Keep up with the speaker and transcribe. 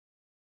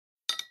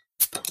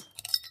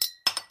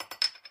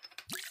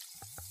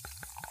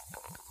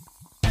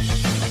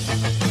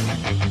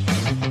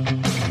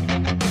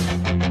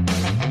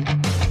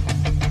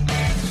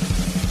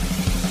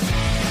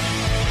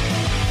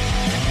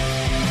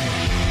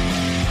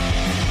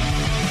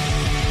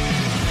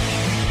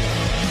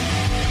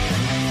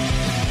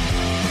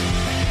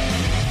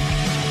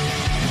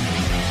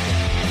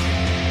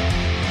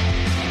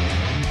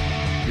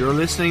You're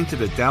listening to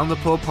the Down the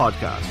Pub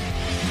podcast,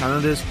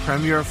 Canada's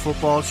premier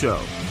football show.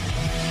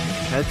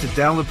 Head to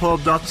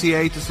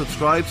downthepub.ca to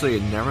subscribe so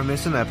you never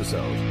miss an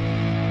episode.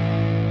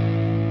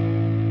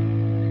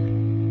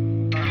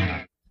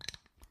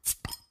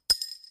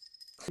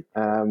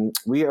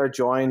 We are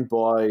joined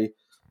by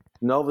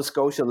Nova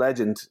Scotia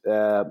legend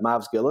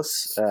Mavs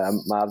Gillis.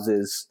 Mavs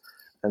is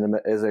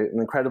an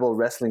incredible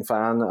wrestling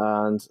fan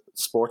and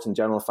sports in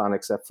general fan,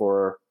 except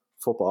for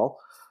football.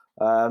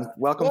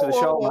 Welcome to the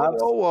show, Mavs.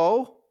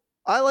 Whoa.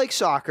 I like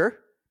soccer.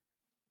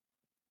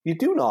 You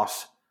do not.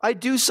 I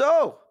do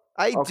so.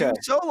 I do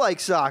so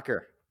like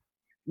soccer.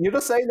 You're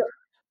just saying that.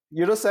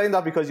 You're just saying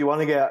that because you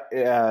want to get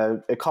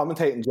a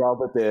commentating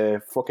job at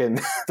the fucking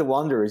the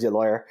Wanderers, you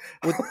liar.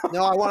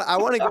 No, I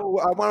want to go.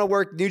 I want to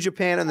work New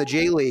Japan in the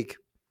J League.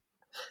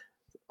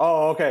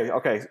 Oh,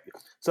 okay.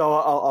 So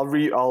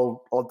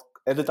I'll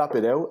edit that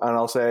bit out and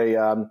I'll say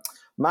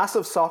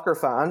massive soccer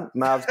fan,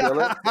 Mavs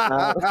Gillis.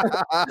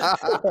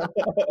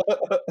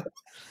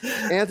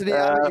 Anthony,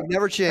 you've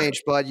never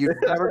changed, bud. You've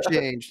never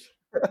changed.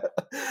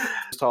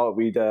 Thought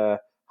we'd have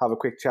a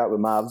quick chat with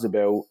Mavs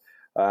about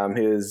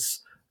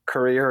his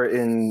career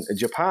in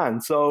Japan.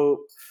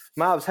 So,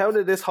 Mavs, how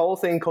did this whole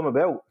thing come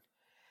about?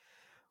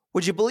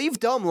 Would you believe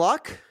dumb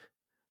luck?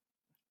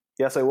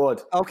 Yes, I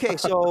would. Okay,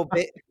 so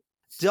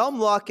dumb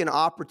luck and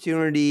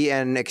opportunity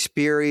and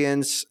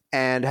experience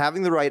and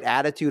having the right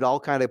attitude all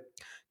kind of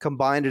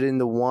combined it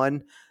into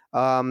one.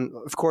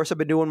 Of course, I've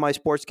been doing my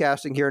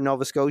sportscasting here in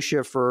Nova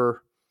Scotia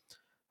for,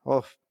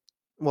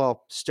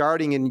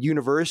 starting in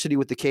university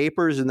with the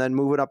Capers and then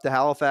moving up to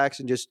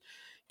Halifax and just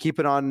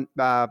keeping on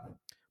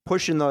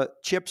pushing the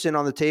chips in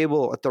on the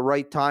table at the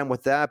right time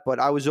with that. But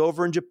I was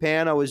over in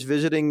Japan. I was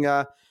visiting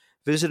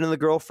the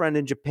girlfriend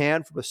in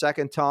Japan for the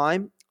second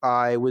time.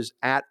 I was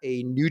at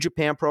a New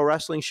Japan Pro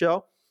Wrestling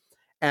show,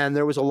 and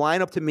there was a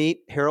lineup to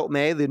meet Harold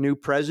May, the new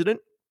president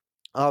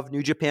of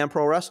New Japan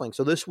Pro Wrestling.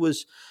 So this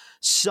was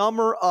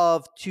summer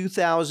of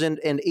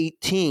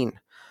 2018.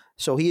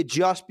 So he had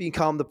just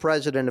become the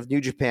president of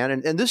New Japan.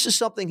 And this is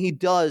something he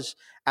does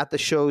at the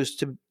shows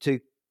to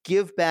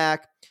give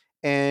back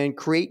and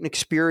create an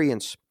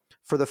experience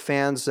for the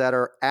fans that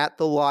are at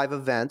the live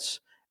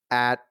events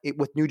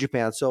with New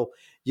Japan. So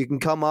you can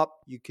come up,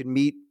 you can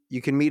meet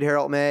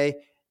Harold May,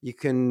 you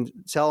can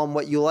tell him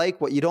what you like,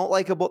 what you don't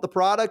like about the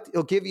product.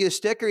 He'll give you a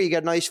sticker, you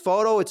get a nice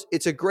photo.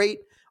 It's a great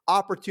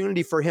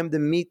opportunity for him to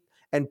meet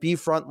and be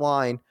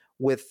frontline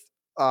with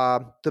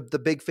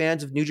the big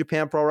fans of New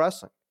Japan Pro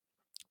Wrestling.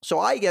 So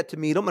I get to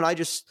meet him, and I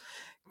just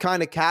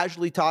kind of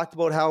casually talked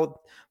about how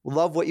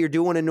love what you're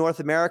doing in North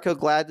America.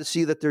 Glad to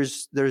see that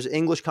there's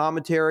English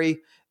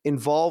commentary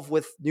involved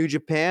with New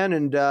Japan,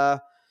 and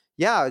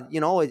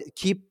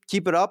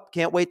keep it up.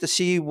 Can't wait to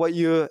see what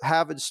you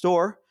have in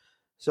store.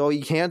 So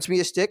he hands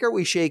me a sticker.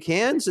 We shake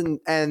hands,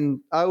 and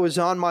I was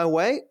on my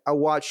way. I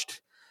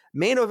watched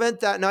main event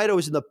that night. I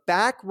was in the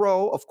back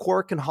row of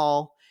Korakuen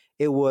Hall.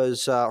 It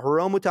was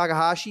Hiromu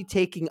Takahashi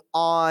taking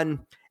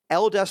on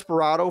El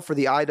Desperado for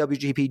the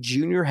IWGP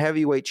Junior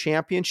Heavyweight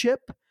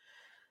Championship.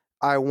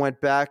 I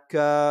went back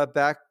to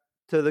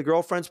the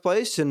girlfriend's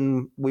place,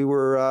 and we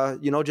were,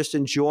 just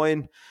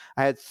enjoying.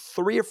 I had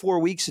 3 or 4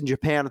 weeks in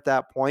Japan at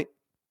that point,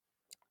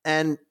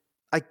 and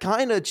I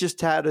kind of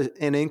just had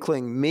an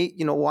inkling.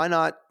 Why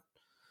not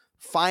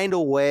find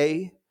a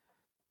way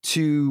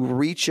to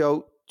reach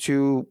out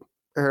to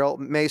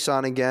Harold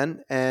Mason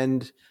again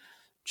and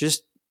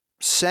just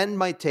send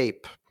my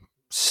tape,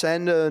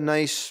 send a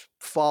nice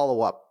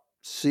follow-up,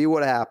 see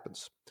what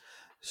happens.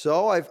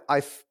 So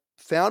I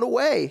found a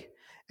way,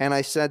 and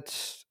I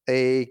sent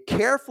a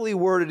carefully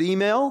worded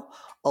email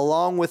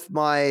along with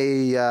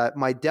my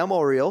my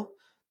demo reel.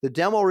 The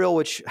demo reel,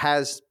 which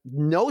has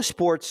no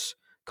sports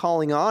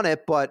calling on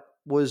it, but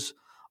was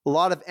a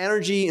lot of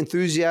energy,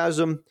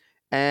 enthusiasm,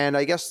 and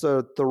I guess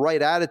the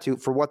right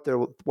attitude for what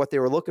they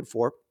were looking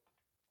for.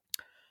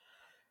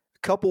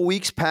 A couple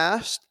weeks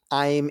passed.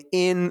 I'm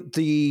in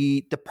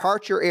the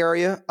departure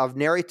area of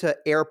Narita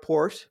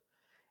Airport,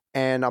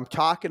 and I'm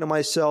talking to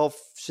myself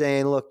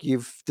saying, look,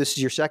 this is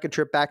your second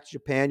trip back to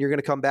Japan. You're going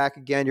to come back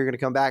again. You're going to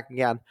come back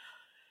again.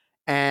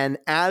 And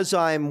as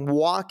I'm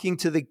walking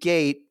to the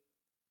gate,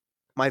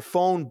 my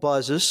phone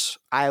buzzes.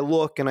 I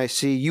look and I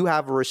see you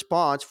have a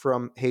response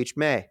from H.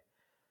 May.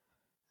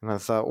 And I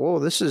thought, whoa,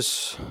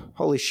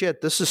 holy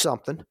shit, this is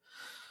something.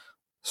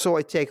 So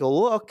I take a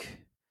look,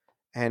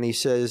 and he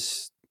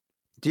says,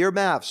 Dear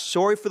Mavs,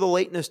 sorry for the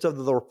lateness of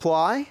the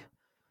reply.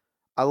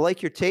 I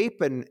like your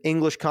tape and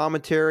English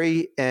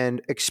commentary,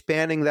 and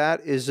expanding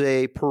that is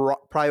a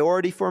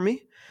priority for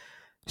me.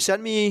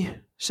 Send me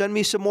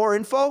some more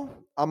info.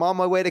 I'm on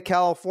my way to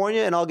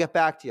California, and I'll get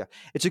back to you.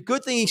 It's a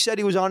good thing he said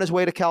he was on his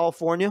way to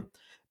California,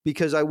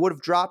 because I would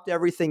have dropped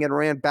everything and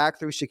ran back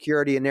through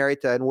security in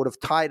Narita and would have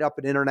tied up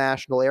an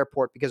international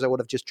airport, because I would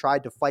have just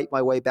tried to fight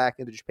my way back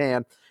into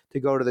Japan to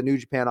go to the New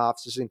Japan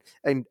offices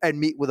and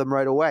meet with him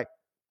right away.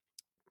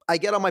 I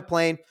get on my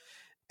plane,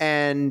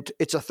 and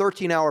it's a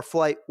 13-hour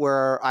flight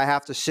where I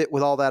have to sit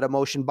with all that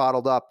emotion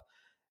bottled up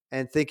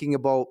and thinking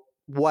about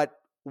what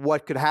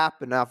what could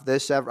happen after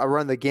this. I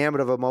run the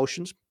gamut of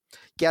emotions.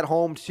 Get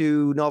home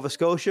to Nova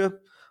Scotia,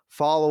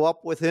 follow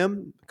up with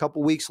him. A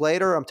couple weeks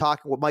later, I'm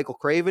talking with Michael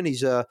Craven.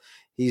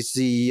 He's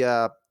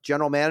the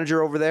general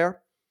manager over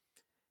there.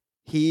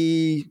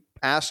 He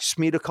asks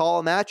me to call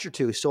a match or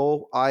two.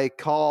 So I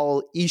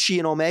call Ishii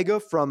and Omega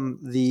from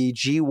the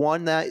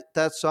G1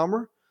 that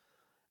summer,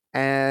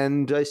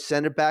 and I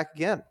send it back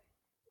again.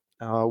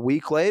 A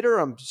week later,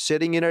 I'm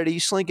sitting in at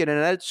Eastlink in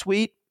an Ed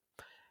suite,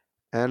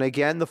 and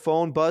again, the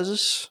phone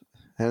buzzes,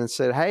 and it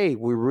said, hey,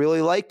 we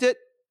really liked it.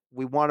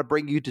 We want to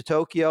bring you to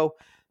Tokyo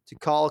to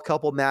call a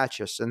couple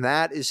matches. And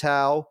that is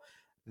how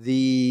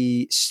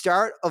the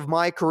start of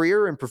my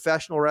career in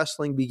professional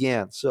wrestling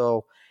began.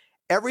 So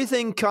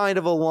everything kind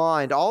of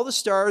aligned. All the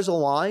stars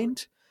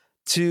aligned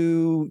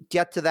to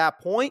get to that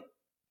point.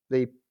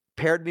 They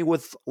paired me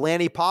with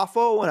Lanny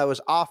Poffo when I was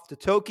off to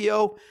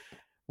Tokyo.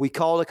 We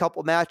called a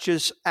couple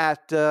matches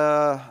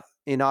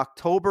in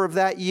October of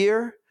that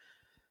year.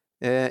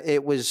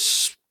 It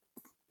was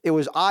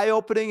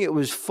eye-opening. It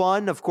was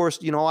fun. Of course,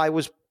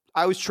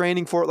 I was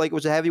training for it like it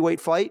was a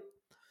heavyweight fight.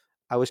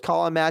 I was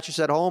calling matches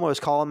at home. I was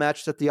calling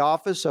matches at the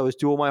office. I was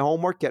doing my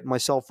homework, getting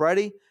myself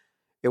ready.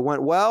 It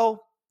went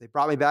well. They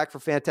brought me back for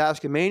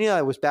Fantastica Mania.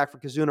 I was back for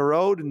Kizuna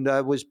Road, and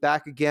I was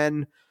back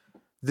again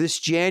this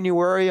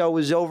January. I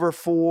was over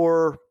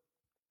for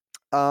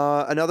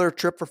another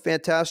trip for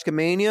Fantastica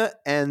Mania,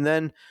 and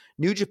then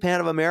New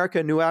Japan of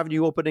America, New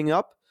Avenue opening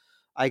up.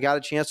 I got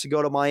a chance to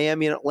go to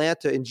Miami and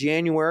Atlanta in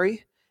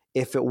January.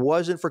 If it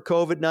wasn't for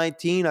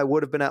COVID-19, I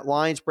would have been at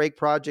Lions Break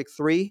Project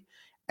 3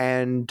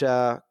 and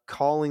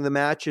calling the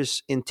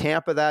matches in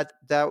Tampa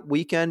that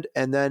weekend,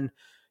 and then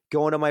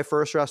going to my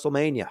first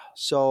WrestleMania.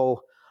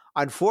 So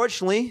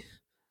unfortunately,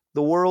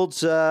 the world's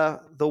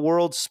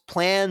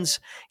plans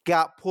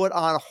got put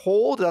on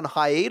hold, on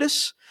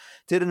hiatus.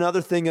 Did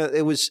another thing.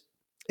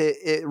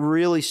 It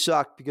really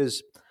sucked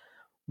because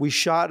we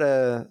shot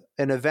an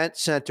event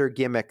center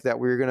gimmick that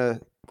we were going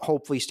to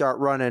hopefully start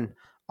running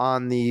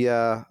on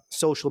the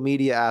social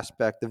media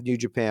aspect of New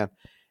Japan,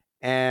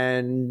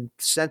 and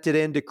sent it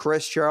in to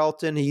Chris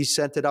Charlton. He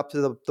sent it up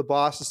to the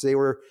bosses. They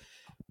were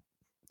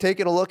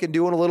taking a look and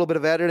doing a little bit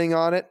of editing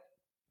on it,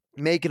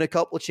 making a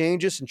couple of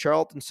changes. And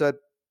Charlton said,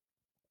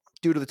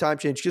 due to the time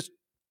change, just,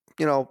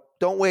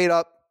 don't wait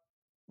up.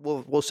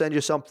 We'll send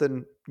you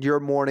something your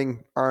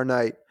morning, our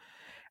night.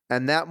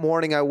 And that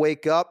morning I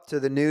wake up to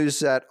the news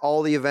that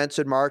all the events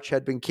in March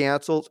had been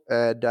canceled.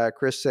 And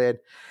Chris said,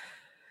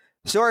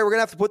 sorry, we're going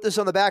to have to put this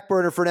on the back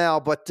burner for now,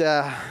 but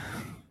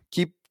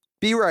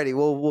be ready.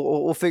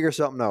 We'll figure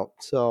something out.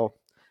 So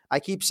I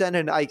keep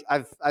sending, I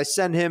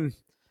send him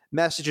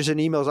messages and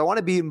emails. I want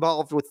to be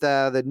involved with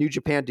the New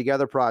Japan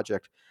Together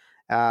project.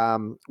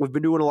 We've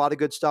been doing a lot of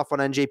good stuff on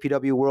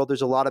NJPW World.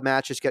 There's a lot of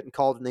matches getting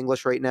called in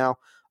English right now.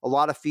 A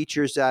lot of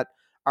features that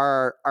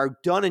are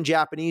done in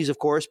Japanese, of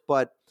course,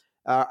 but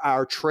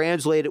are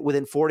translated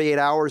within 48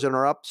 hours and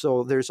are up.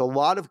 So there's a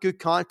lot of good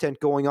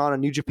content going on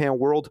New Japan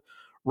World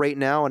right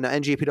now on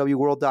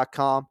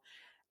njpwworld.com.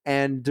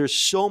 And there's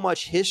so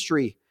much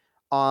history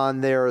on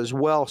there as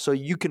well. So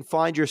you can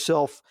find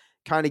yourself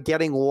kind of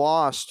getting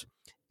lost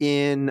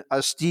in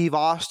a Steve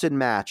Austin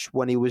match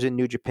when he was in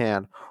New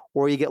Japan,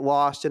 or you get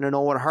lost in an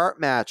Owen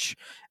Hart match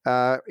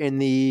in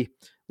the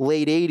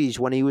late 80s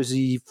when he was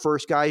the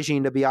first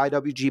Gaijin to be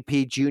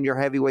IWGP Junior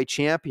Heavyweight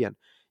Champion.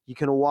 You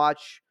can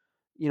watch,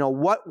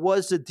 what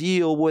was the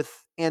deal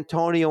with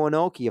Antonio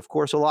Inoki? Of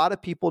course, a lot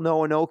of people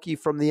know Inoki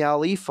from the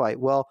Ali fight.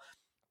 Well,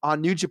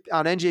 on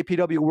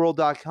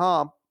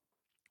NJPWworld.com,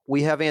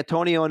 we have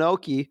Antonio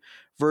Inoki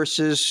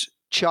versus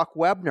Chuck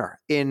Webner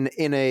in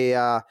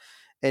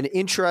an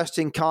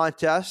interesting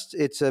contest.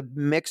 It's a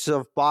mix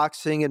of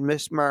boxing and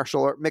mixed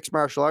martial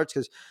arts,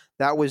 because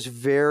that was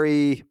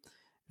very,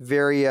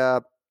 very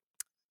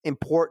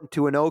important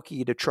to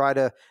Inoki to try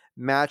to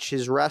match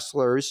his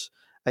wrestlers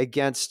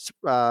against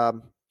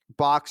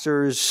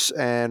boxers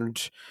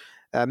and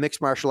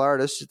mixed martial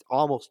artists. It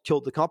almost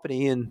killed the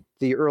company in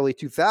the early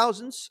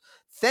 2000s.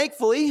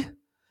 Thankfully,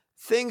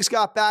 things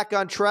got back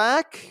on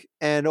track,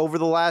 and over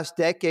the last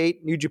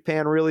decade, New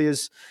Japan really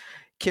has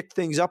kicked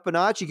things up a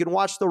notch. You can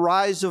watch the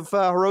rise of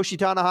Hiroshi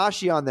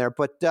Tanahashi on there.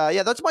 But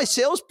that's my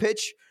sales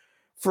pitch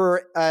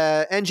for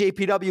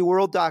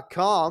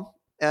NJPWworld.com.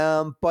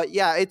 But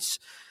yeah,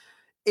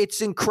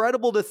 it's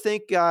incredible to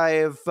think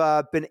I've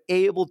been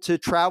able to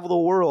travel the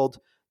world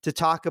to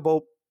talk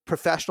about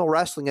professional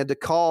wrestling and to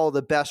call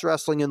the best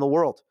wrestling in the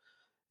world.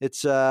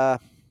 It's been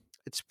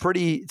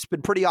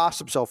pretty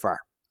awesome so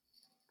far.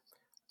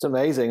 It's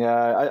amazing.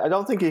 I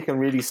don't think you can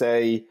really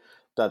say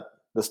that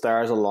the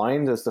stars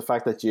aligned. It's the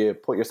fact that you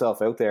put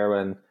yourself out there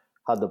and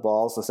had the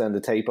balls to send the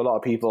tape. A lot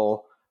of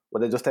people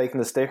would have just taken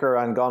the sticker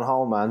and gone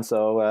home, man.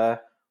 So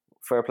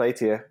fair play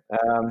to you.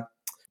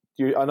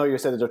 I know you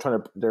said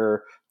that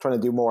they're trying to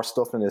do more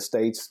stuff in the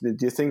States. Do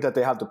you think that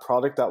they have the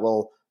product that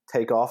will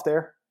take off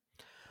there?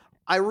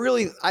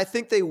 I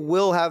think they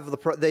will have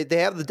they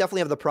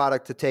definitely have the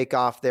product to take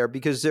off there,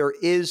 because there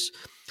is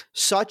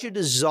such a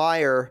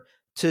desire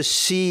to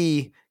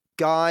see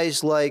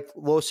guys like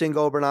Los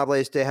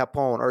Ingobernables de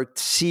Japón, or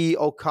see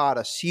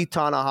Okada, see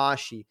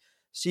Tanahashi,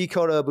 see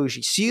Kota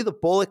Ibushi, see the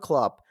Bullet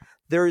Club.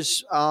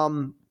 There's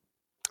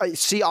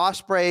see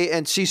Ospreay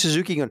and see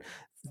Suzuki-gun.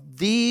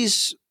 The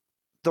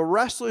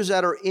wrestlers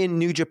that are in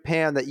New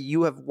Japan that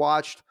you have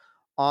watched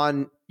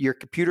on your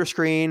computer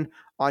screen,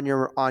 on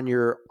your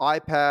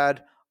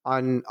iPad,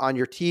 on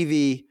your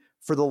TV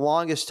for the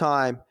longest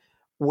time,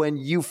 when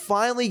you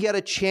finally get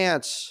a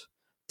chance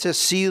to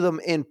see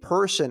them in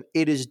person,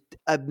 it is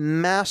a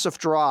massive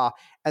draw,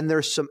 and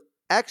there's some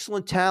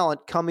excellent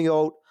talent coming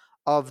out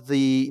of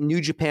the New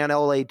Japan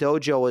LA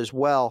dojo as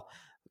well,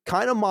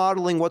 kind of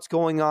modeling what's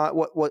going on,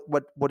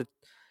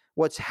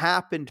 what's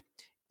happened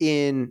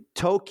in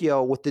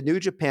Tokyo with the New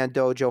Japan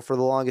dojo for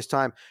the longest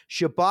time.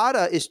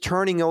 Shibata is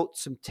turning out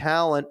some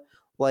talent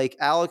like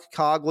Alex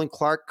Coughlin,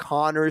 Clark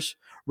Connors,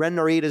 Ren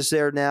Narita's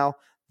there now.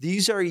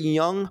 These are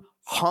young,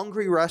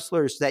 hungry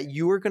wrestlers that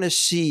you are going to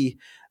see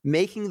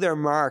making their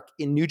mark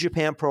in New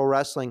Japan Pro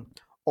Wrestling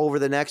over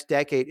the next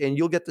decade, and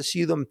you'll get to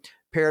see them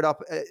paired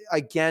up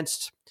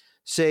against,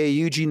 say,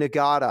 Yuji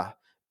Nagata,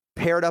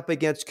 paired up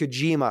against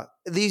Kojima.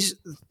 These,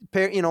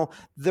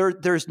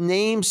 there's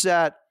names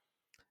that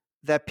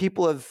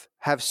people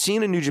have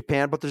seen in New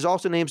Japan, but there's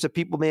also names that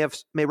people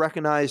may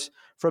recognize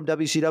from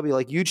WCW,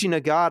 like Yuji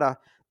Nagata.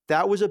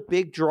 That was a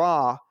big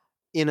draw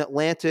in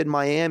Atlanta and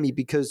Miami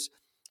because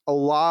a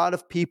lot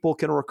of people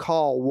can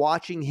recall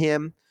watching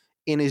him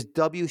in his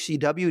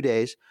WCW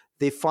days.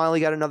 They finally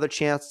got another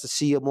chance to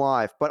see him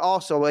live. But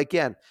also,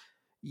 again,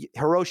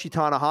 Hiroshi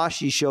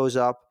Tanahashi shows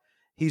up.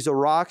 He's a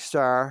rock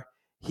star.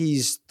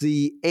 He's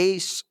the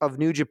ace of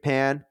New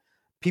Japan.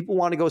 People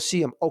want to go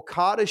see him.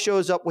 Okada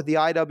shows up with the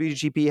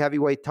IWGP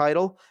Heavyweight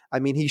title. I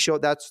mean, he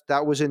showed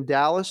that was in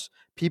Dallas.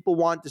 People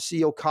want to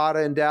see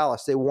Okada in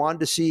Dallas. They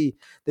want to see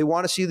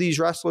these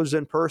wrestlers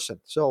in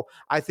person. So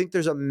I think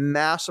there's a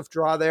massive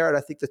draw there, and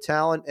I think the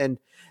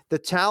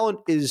talent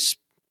is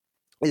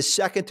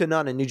second to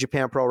none in New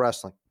Japan Pro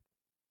Wrestling.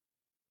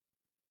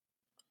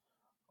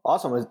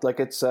 Awesome. I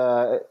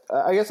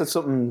guess it's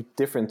something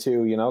different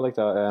too, like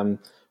that,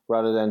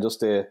 rather than just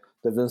the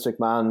Vince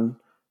McMahon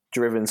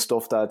driven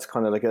stuff that's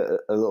kind of like a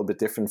little bit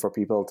different for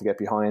people to get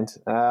behind.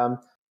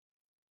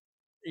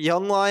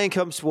 Young Lion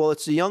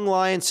it's the Young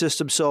Lion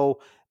system. So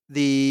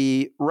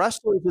the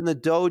wrestlers in the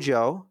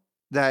dojo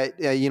that,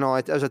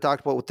 as I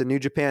talked about with the New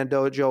Japan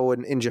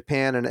dojo in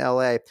Japan and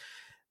LA,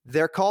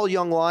 they're called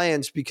Young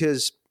Lions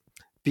because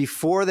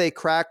before they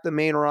crack the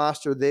main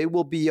roster, they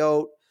will be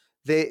out.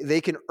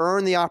 They can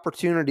earn the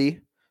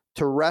opportunity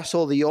to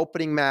wrestle the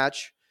opening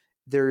match.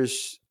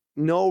 There's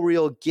no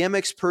real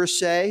gimmicks per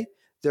se.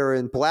 They're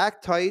in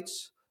black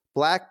tights,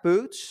 black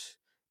boots,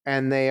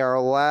 and they are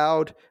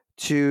allowed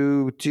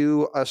to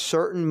do a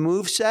certain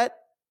move set.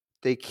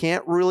 They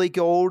can't really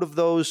go out of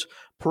those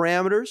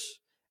parameters,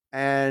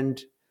 and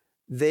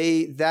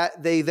they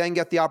then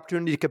get the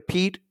opportunity to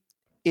compete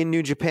in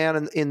New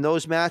Japan in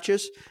those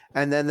matches,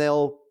 and then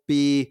they'll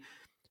be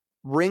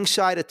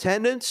ringside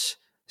attendants,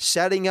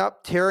 setting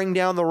up, tearing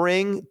down the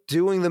ring,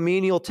 doing the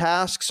menial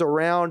tasks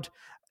around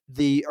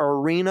the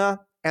arena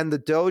and the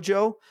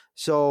dojo.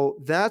 So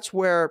that's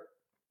where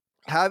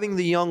having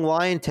the Young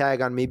Lion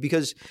tag on me,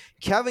 because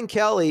Kevin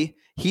Kelly,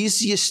 he's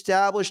the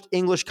established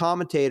English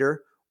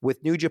commentator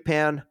with New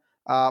Japan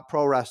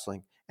Pro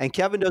Wrestling. And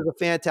Kevin does a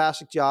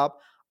fantastic job.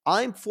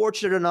 I'm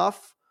fortunate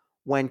enough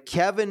when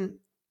Kevin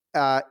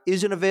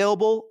isn't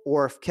available,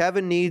 or if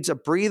Kevin needs a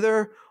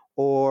breather,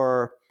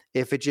 or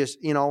if it just,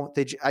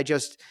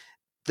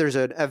 there's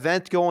an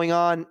event going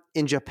on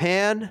in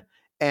Japan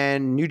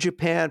and New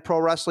Japan Pro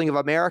Wrestling of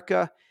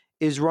America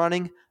is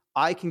running,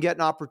 I can get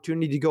an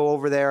opportunity to go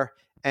over there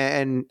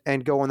and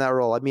go in that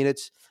role. I mean,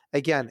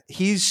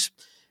 he's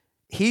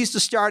the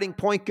starting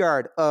point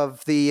guard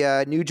of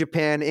the New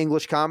Japan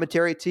English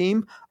commentary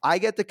team. I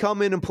get to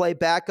come in and play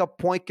backup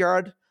point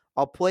guard.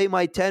 I'll play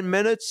my 10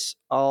 minutes.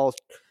 I'll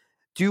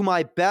do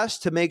my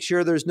best to make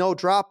sure there's no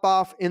drop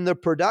off in the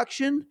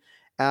production.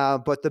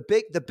 But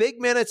the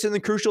big minutes in the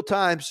crucial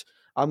times,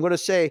 I'm going to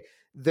say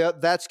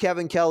that's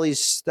Kevin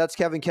Kelly's. That's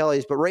Kevin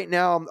Kelly's. But right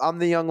now, I'm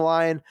the Young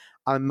Lion.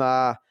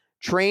 I'm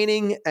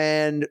training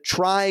and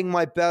trying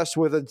my best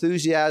with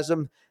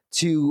enthusiasm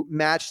to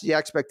match the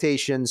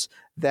expectations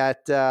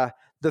that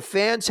the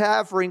fans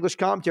have for English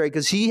commentary,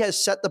 because he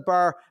has set the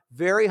bar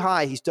very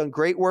high. He's done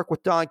great work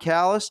with Don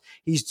Callis.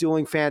 He's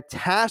doing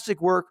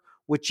fantastic work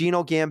with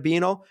Gino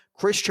Gambino.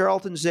 Chris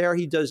Charlton's there.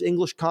 He does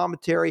English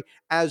commentary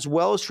as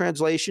well as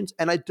translations.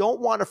 And I don't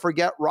want to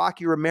forget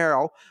Rocky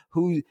Romero,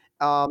 who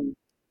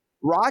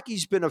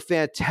Rocky's been a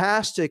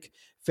fantastic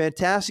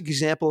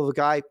example of a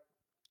guy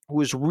who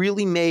has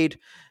really made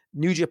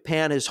New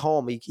Japan his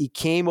home. He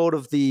came out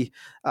of the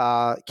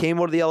LA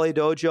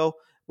dojo,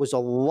 was a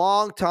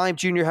long-time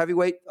junior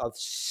heavyweight, a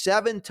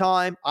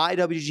 7-time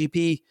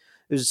IWGP.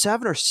 It was a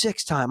 7 or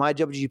 6-time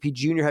IWGP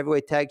junior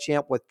heavyweight tag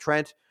champ with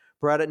Trent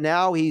Beretta.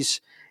 Now he's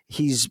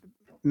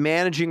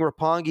managing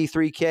Roppongi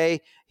 3K.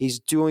 He's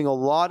doing a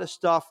lot of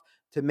stuff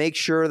to make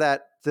sure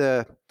that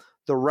the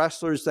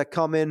wrestlers that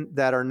come in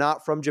that are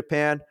not from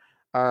Japan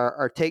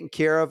are taken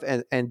care of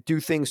and do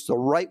things the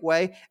right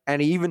way.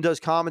 And he even does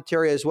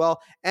commentary as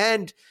well.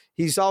 And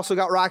he's also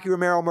got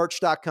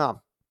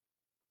RockyRomeroMerch.com.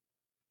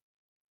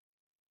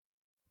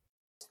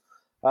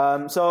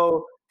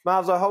 So,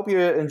 Mavs, I hope you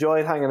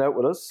enjoyed hanging out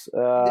with us.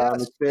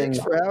 Thanks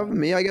for having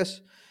me. I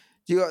guess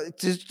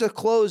just to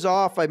close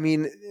off, I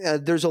mean,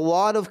 there's a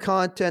lot of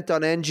content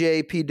on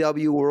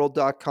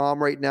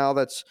NJPWWorld.com right now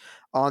that's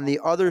on the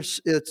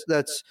others.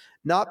 That's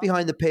not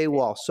behind the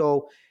paywall.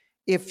 So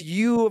if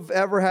you have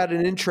ever had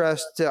an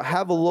interest to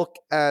have a look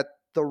at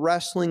the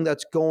wrestling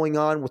that's going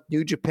on with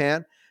New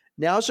Japan,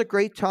 now's a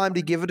great time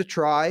to give it a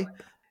try.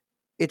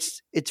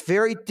 It's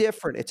very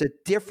different. It's a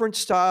different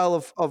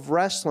style of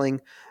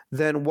wrestling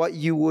than what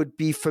you would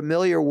be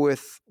familiar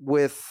with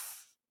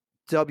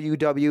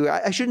WWE.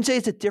 I shouldn't say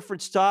it's a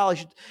different style.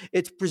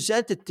 It's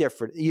presented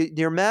different.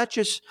 The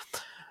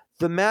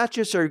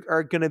matches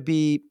are going to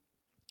be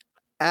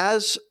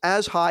as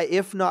high,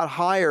 if not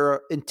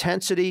higher,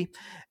 intensity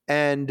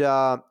and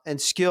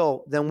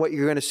skill than what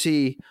you're going to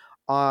see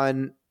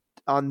on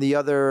the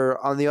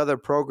other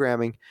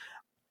programming.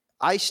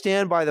 I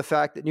stand by the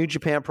fact that New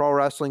Japan Pro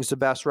Wrestling is the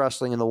best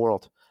wrestling in the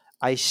world.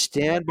 I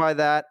stand by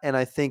that, and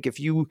I think if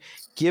you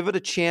give it a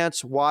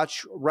chance,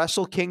 watch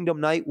Wrestle Kingdom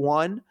Night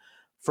 1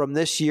 from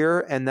this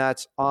year, and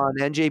that's on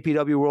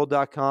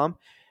NJPWWorld.com.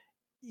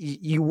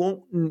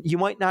 You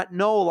might not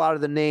know a lot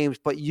of the names,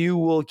 but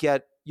you'll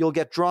get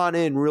drawn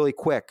in really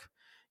quick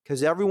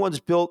because everyone's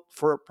built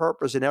for a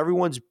purpose, and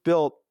everyone's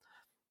built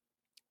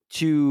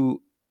to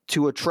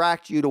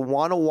attract you to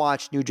want to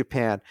watch New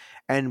Japan.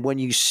 And when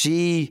you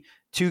see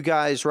two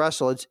guys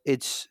wrestle,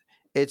 it's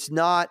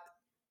not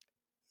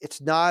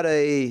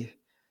a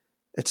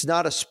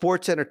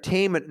sports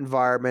entertainment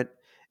environment.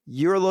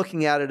 You're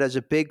looking at it as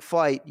a big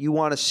fight. You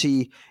want to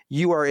see,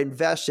 you are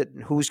invested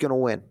in who's going to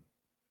win.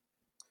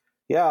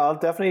 Yeah, I'll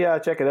definitely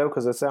check it out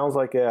because it sounds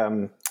like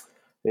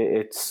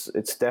it's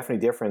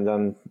definitely different,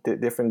 and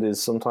different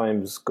is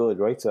sometimes good,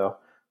 right? So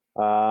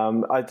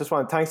I just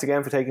want to thanks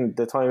again for taking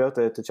the time out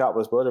to chat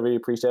with us, bud. I really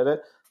appreciate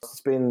it. It's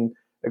been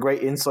a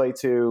great insight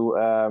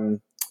to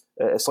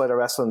a side of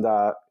wrestling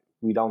that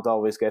we don't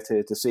always get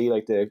to see,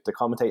 like the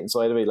commentating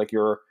side of it, like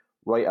you're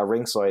right at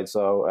ringside.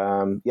 So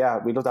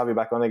we'd love to have you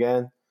back on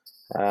again.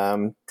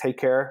 Take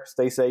care,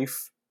 stay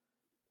safe,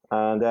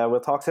 and we'll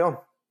talk soon.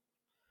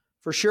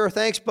 For sure.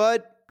 Thanks,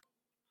 bud.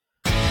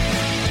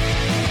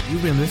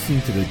 You've been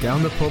listening to the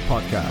Down the Pub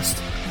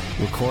podcast,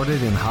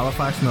 recorded in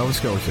Halifax, Nova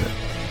Scotia.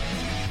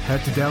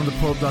 Head to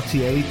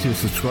downthepub.ca to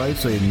subscribe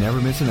so you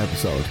never miss an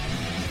episode.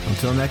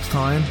 Until next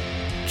time,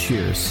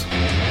 cheers.